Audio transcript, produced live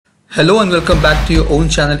Hello and welcome back to your own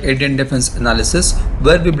channel Indian Defense Analysis,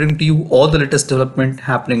 where we bring to you all the latest development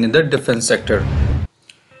happening in the defense sector.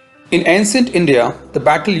 In ancient India, the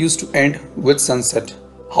battle used to end with sunset.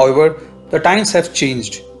 However, the times have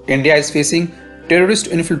changed. India is facing terrorist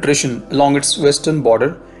infiltration along its western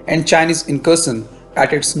border and Chinese incursion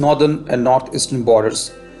at its northern and northeastern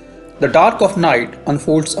borders. The dark of night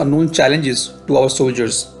unfolds unknown challenges to our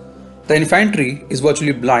soldiers. The infantry is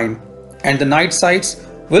virtually blind, and the night sights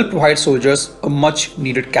will provide soldiers a much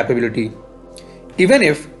needed capability. Even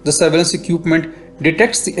if the surveillance equipment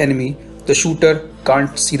detects the enemy, the shooter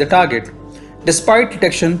can't see the target. Despite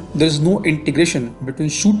detection, there is no integration between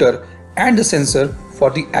shooter and the sensor for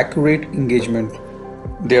the accurate engagement.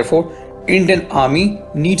 Therefore, Indian Army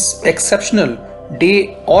needs exceptional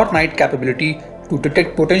day or night capability to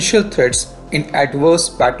detect potential threats in adverse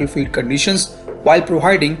battlefield conditions while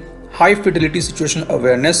providing high fidelity situational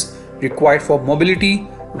awareness required for mobility,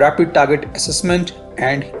 rapid target assessment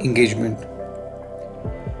and engagement.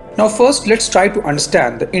 Now first let's try to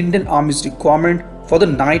understand the Indian Army's requirement for the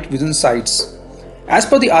night vision sights. As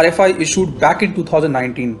per the RFI issued back in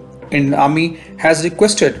 2019, Indian Army has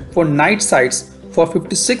requested for night sights for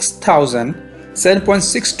 56,000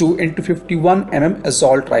 7.62 into 51 mm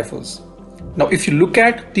assault rifles. Now if you look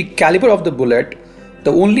at the caliber of the bullet,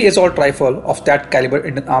 the only assault rifle of that caliber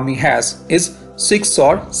Indian Army has is Sig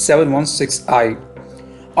Sauer 716I.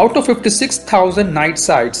 Out of 56,000 night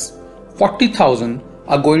sights, 40,000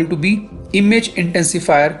 are going to be image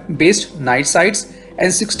intensifier based night sights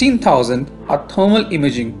and 16,000 are thermal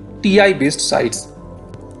imaging TI based sights.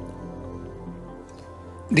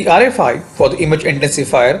 The RFI for the image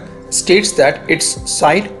intensifier states that its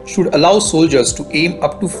sight should allow soldiers to aim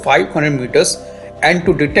up to 500 meters and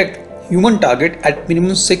to detect human target at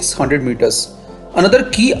minimum 600 meters. Another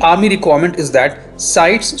key army requirement is that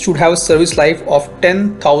sights should have a service life of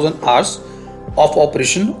 10,000 hours of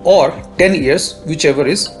operation or 10 years, whichever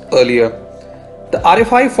is earlier. The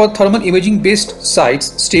RFI for thermal imaging based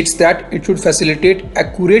sights states that it should facilitate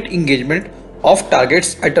accurate engagement of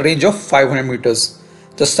targets at a range of 500 meters.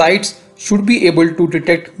 The sights should be able to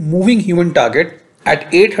detect moving human target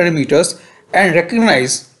at 800 meters and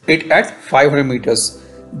recognize it at 500 meters.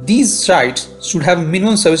 These sights should have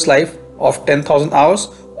minimum service life of 10,000 hours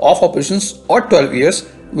of operations or 12 years,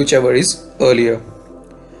 whichever is earlier.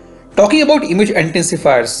 Talking about image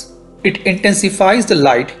intensifiers, it intensifies the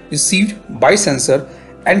light received by sensor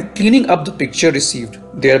and cleaning up the picture received,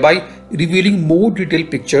 thereby revealing more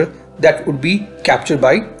detailed picture that would be captured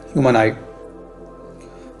by human eye.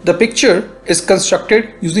 The picture is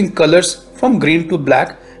constructed using colors from green to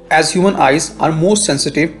black, as human eyes are more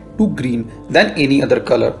sensitive to green than any other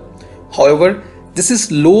color. However, this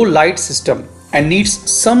is low light system and needs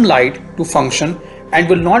some light to function and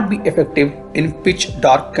will not be effective in pitch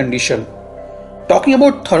dark condition. Talking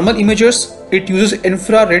about thermal imagers, it uses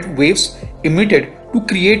infrared waves emitted to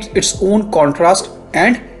create its own contrast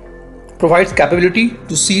and provides capability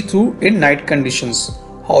to see through in night conditions.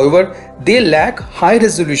 However, they lack high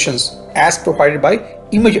resolutions as provided by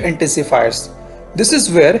image intensifiers. This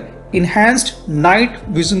is where enhanced night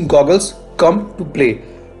vision goggles come to play,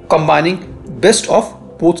 combining best of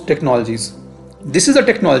both technologies. This is a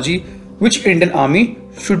technology which Indian Army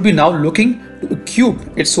should be now looking to equip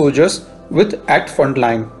its soldiers with at front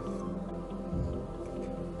line.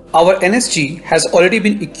 Our NSG has already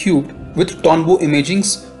been equipped with Tonbo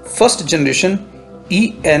Imaging's first generation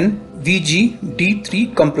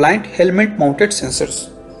ENVG-D3 compliant helmet mounted sensors.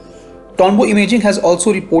 Tonbo Imaging has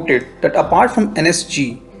also reported that apart from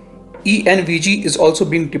NSG, ENVG is also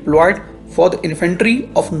being deployed for the infantry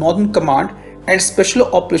of Northern Command and Special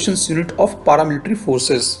Operations Unit of Paramilitary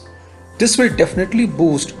Forces. This will definitely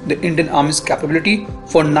boost the Indian Army's capability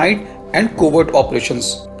for night and covert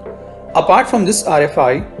operations. Apart from this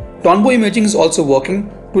RFI, Tonbo Imaging is also working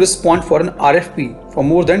to respond for an RFP for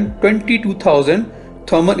more than 22,000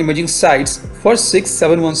 thermal imaging sites for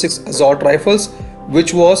 6716 assault rifles,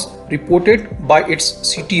 which was reported by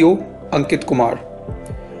its CTO Ankit Kumar.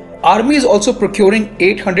 Army is also procuring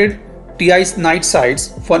 800 TI night sights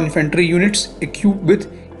for infantry units equipped with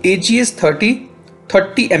AGS 30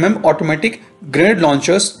 mm automatic grenade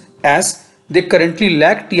launchers, as they currently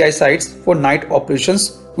lack TI sights for night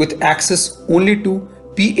operations with access only to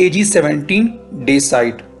PAG 17 day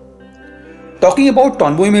sight. Talking about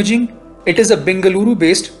Tonbo Imaging, it is a Bengaluru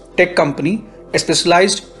based tech company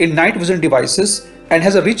specialized in night vision devices and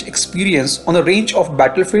has a rich experience on a range of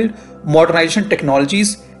battlefield modernization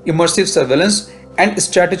technologies, immersive surveillance and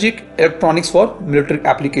strategic electronics for military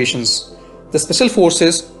applications. The special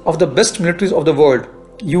forces of the best militaries of the world,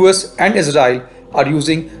 US and Israel, are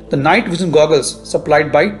using the night vision goggles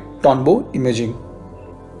supplied by Tombow imaging.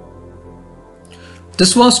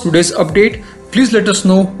 This was today's update. Please let us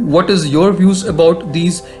know what is your views about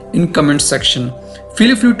these in comment section.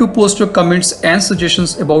 Feel free to post your comments and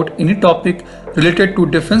suggestions about any topic related to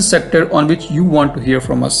defense sector on which you want to hear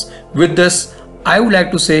from us. With this, I would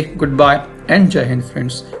like to say goodbye and Jai Hind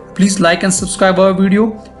friends. Please like and subscribe our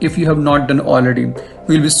video if you have not done already.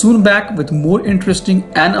 We will be soon back with more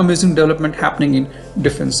interesting and amazing development happening in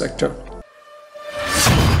defense sector.